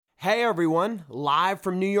Hey everyone, live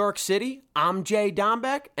from New York City, I'm Jay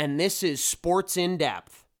Dombeck, and this is Sports in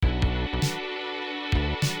Depth.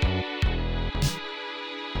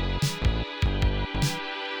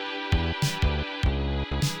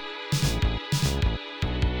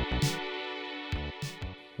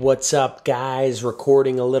 What's up, guys?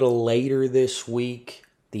 Recording a little later this week.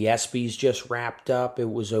 The ESPYs just wrapped up.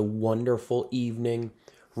 It was a wonderful evening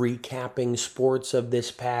recapping sports of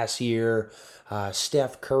this past year.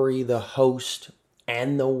 Steph Curry, the host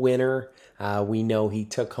and the winner. We know he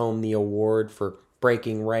took home the award for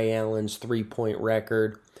breaking Ray Allen's three-point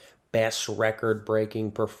record. Best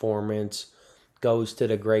record-breaking performance goes to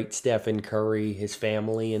the great Stephen Curry, his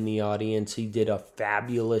family in the audience. He did a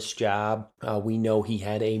fabulous job. We know he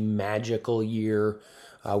had a magical year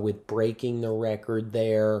with breaking the record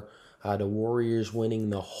there. The Warriors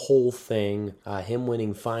winning the whole thing, him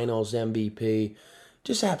winning Finals MVP,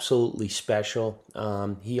 just absolutely special.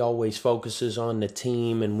 He always focuses on the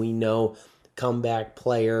team, and we know comeback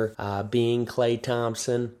player being Klay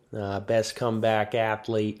Thompson, best comeback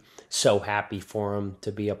athlete. So happy for him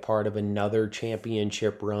to be a part of another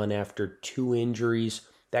championship run after two injuries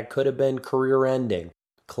that could have been career-ending.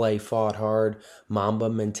 Klay fought hard. Mamba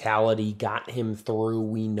mentality got him through.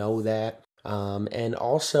 We know that. And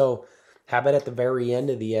also, how about at the very end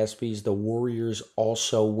of the ESPYs, the Warriors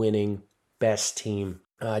also winning best team.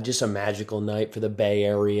 Just a magical night for the Bay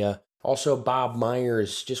Area. Also, Bob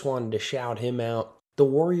Myers, just wanted to shout him out. The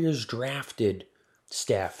Warriors drafted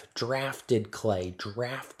Steph, drafted Klay,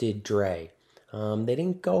 drafted Dre. They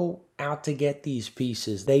didn't go out to get these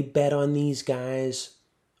pieces. They bet on these guys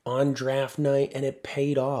on draft night, and it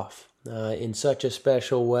paid off in such a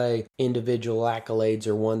special way. Individual accolades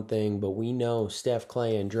are one thing, but we know Steph,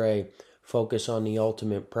 Klay, and Dre focus on the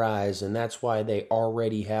ultimate prize, and that's why they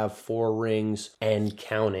already have 4 rings and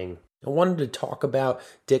counting. I wanted to talk about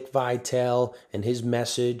Dick Vitale and his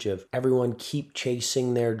message of everyone keep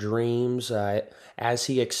chasing their dreams as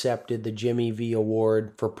he accepted the Jimmy V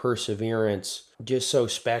Award for perseverance. Just so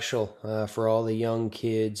special for all the young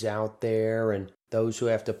kids out there and those who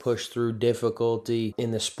have to push through difficulty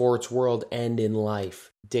in the sports world and in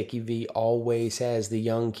life. Dickie V always has the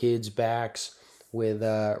young kids' backs with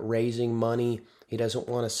raising money. He doesn't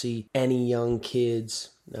want to see any young kids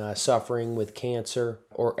suffering with cancer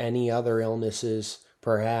or any other illnesses,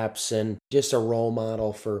 perhaps, and just a role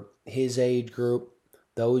model for his age group,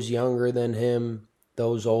 those younger than him,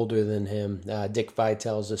 those older than him. Dick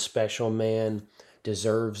Vitale's a special man,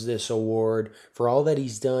 deserves this award for all that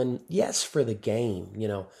he's done. Yes, for the game,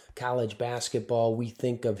 college basketball, we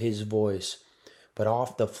think of his voice. But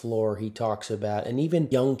off the floor, he talks about, and even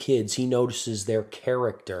young kids, he notices their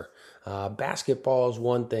character. Basketball is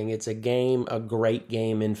one thing. It's a game, a great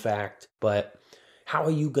game, in fact. But how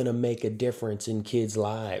are you going to make a difference in kids'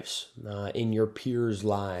 lives, in your peers'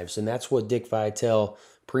 lives? And that's what Dick Vitale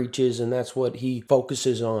preaches, and that's what he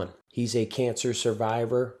focuses on. He's a cancer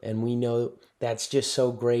survivor, and we know that's just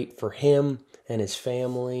so great for him and his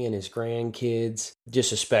family and his grandkids.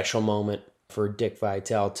 Just a special moment for Dick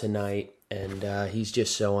Vitale tonight. And he's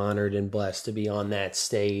just so honored and blessed to be on that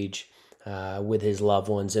stage with his loved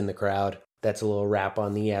ones in the crowd. That's a little wrap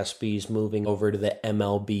on the ESPYs. Moving over to the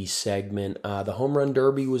MLB segment. The Home Run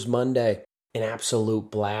Derby was Monday. An absolute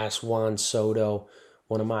blast. Juan Soto,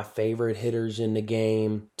 one of my favorite hitters in the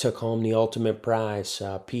game, took home the ultimate prize.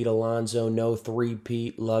 Pete Alonso, no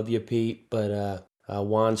three-peat. Love you, Pete. But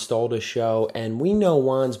Juan stole the show. And we know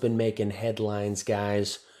Juan's been making headlines,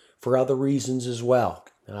 guys, for other reasons as well.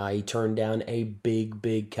 He turned down a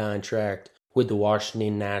big contract with the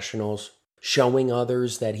Washington Nationals, showing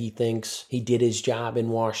others that he thinks he did his job in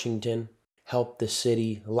Washington, helped the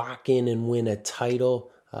city lock in and win a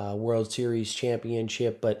title, World Series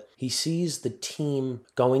championship. But he sees the team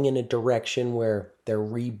going in a direction where they're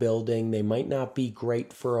rebuilding. They might not be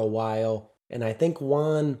great for a while. And I think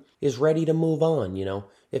Juan is ready to move on.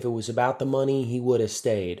 If it was about the money, he would have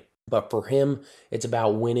stayed. But for him, it's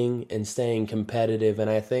about winning and staying competitive. And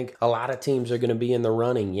I think a lot of teams are going to be in the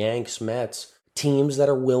running. Yanks, Mets, teams that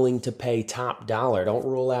are willing to pay top dollar. Don't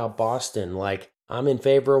rule out Boston. I'm in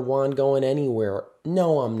favor of Juan going anywhere.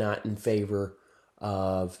 No, I'm not in favor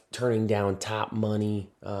of turning down top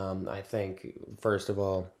money. I think, first of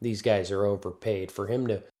all, these guys are overpaid. For him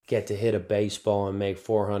to get to hit a baseball and make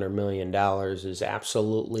 $400 million is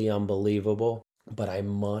absolutely unbelievable. But I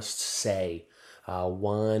must say,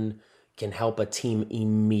 Juan can help a team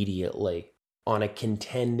immediately. On a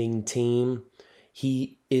contending team,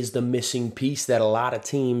 he is the missing piece that a lot of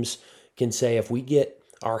teams can say, if we get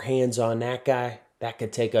our hands on that guy, that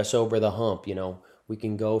could take us over the hump. We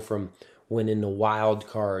can go from winning the wild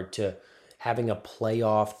card to having a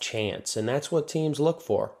playoff chance. And that's what teams look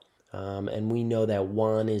for. And we know that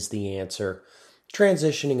Juan is the answer.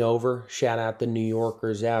 Transitioning over, shout out the New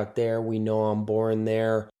Yorkers out there. We know I'm born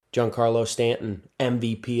there. Giancarlo Stanton,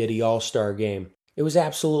 MVP of the All-Star game. It was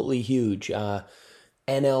absolutely huge.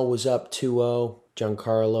 NL was up 2-0.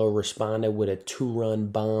 Giancarlo responded with a 2-run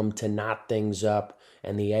bomb to knot things up,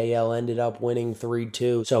 and the AL ended up winning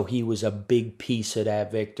 3-2. So he was a big piece of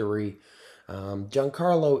that victory.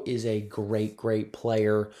 Giancarlo is a great, great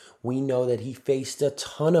player. We know that he faced a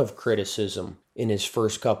ton of criticism in his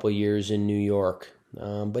first couple years in New York.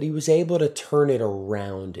 But he was able to turn it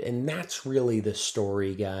around, and that's really the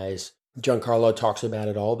story, guys. Giancarlo talks about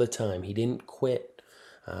it all the time. He didn't quit.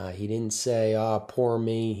 He didn't say, poor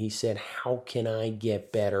me. He said, how can I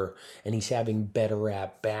get better? And he's having better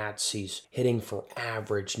at-bats. He's hitting for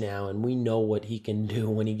average now, and we know what he can do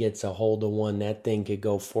when he gets a hold of one. That thing could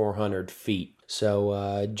go 400 feet.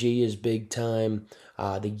 So G is big time.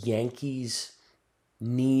 The Yankees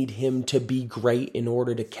need him to be great in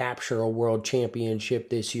order to capture a world championship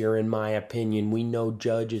this year, in my opinion. We know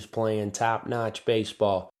Judge is playing top-notch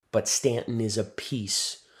baseball, but Stanton is a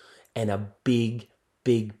piece, and a big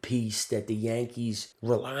piece that the Yankees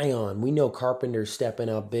rely on. We know Carpenter's stepping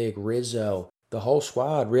up big, Rizzo, the whole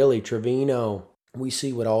squad, really, Trevino. We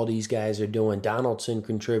see what all these guys are doing. Donaldson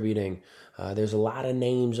contributing. There's a lot of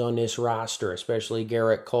names on this roster, especially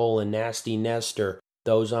Garrett Cole and Nasty Nestor.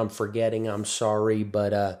 Those I'm forgetting, I'm sorry,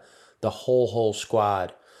 but the whole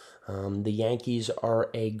squad. The Yankees are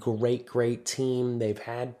a great, great team. They've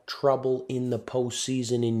had trouble in the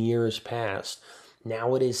postseason in years past.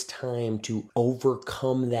 Now it is time to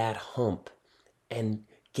overcome that hump and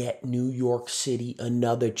get New York City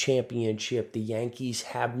another championship. The Yankees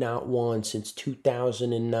have not won since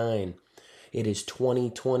 2009. It is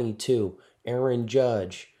 2022. Aaron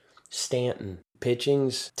Judge, Stanton,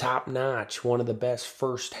 pitching's top-notch, one of the best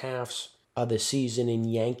first halves of the season in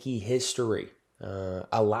Yankee history.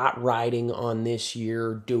 A lot riding on this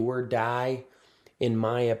year, do or die, in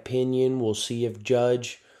my opinion. We'll see if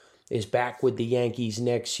Judge is back with the Yankees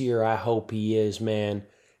next year. I hope he is, man.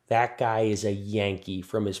 That guy is a Yankee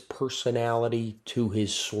from his personality to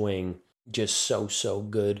his swing. Just so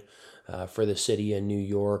good for the city of New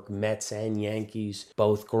York. Mets and Yankees,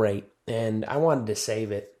 both great. And I wanted to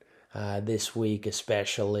save it this week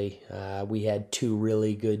especially. We had 2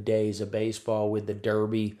 really good days of baseball with the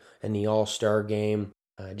Derby and the All-Star game.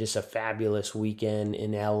 Just a fabulous weekend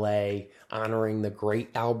in LA, honoring the great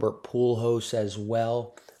Albert Pujols as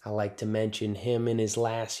well. I like to mention him in his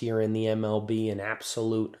last year in the MLB, an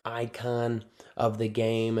absolute icon of the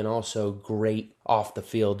game and also great off the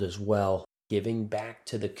field as well. Giving back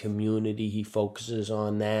to the community, he focuses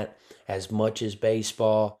on that as much as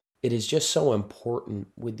baseball. It is just so important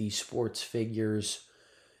with these sports figures,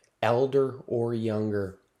 elder or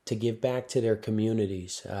younger, to give back to their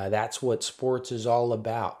communities. That's what sports is all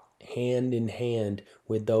about, hand in hand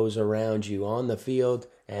with those around you on the field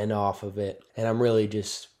and off of it. And I'm really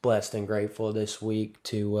just blessed and grateful this week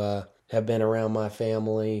to have been around my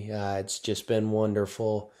family. It's just been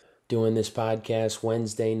wonderful doing this podcast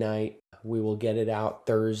Wednesday night. We will get it out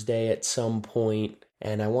Thursday at some point.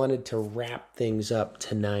 And I wanted to wrap things up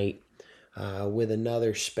tonight with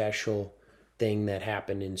another special thing that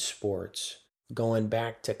happened in sports. Going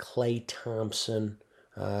back to Klay Thompson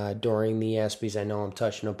during the ESPYs. I know I'm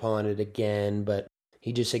touching upon it again, but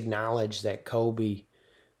he just acknowledged that Kobe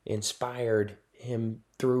inspired him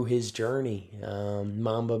through his journey.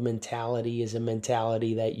 Mamba mentality is a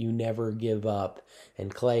mentality that you never give up.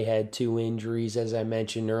 And Klay had 2 injuries, as I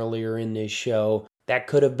mentioned earlier in this show. That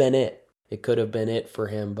could have been it. It could have been it for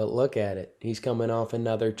him, but look at it. He's coming off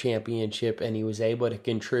another championship, and he was able to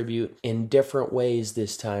contribute in different ways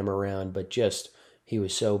this time around, but just he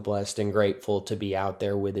was so blessed and grateful to be out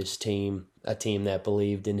there with his team, a team that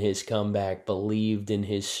believed in his comeback, believed in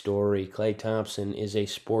his story. Klay Thompson is a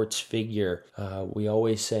sports figure. We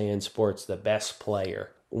always say in sports, the best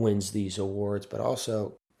player wins these awards, but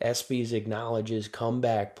also ESPYs acknowledges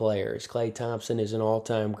comeback players. Klay Thompson is an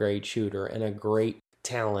all-time great shooter and a great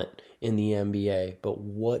talent in the NBA, but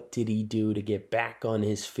what did he do to get back on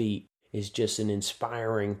his feet is just an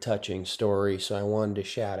inspiring, touching story. So I wanted to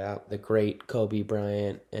shout out the great Kobe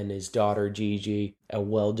Bryant and his daughter Gigi. A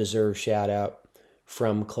well-deserved shout out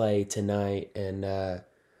from Klay tonight. And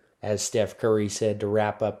as Steph Curry said to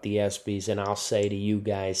wrap up the ESPYs, and I'll say to you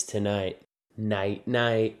guys tonight, night,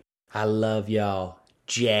 night. I love y'all.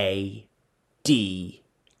 JD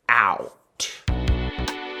out.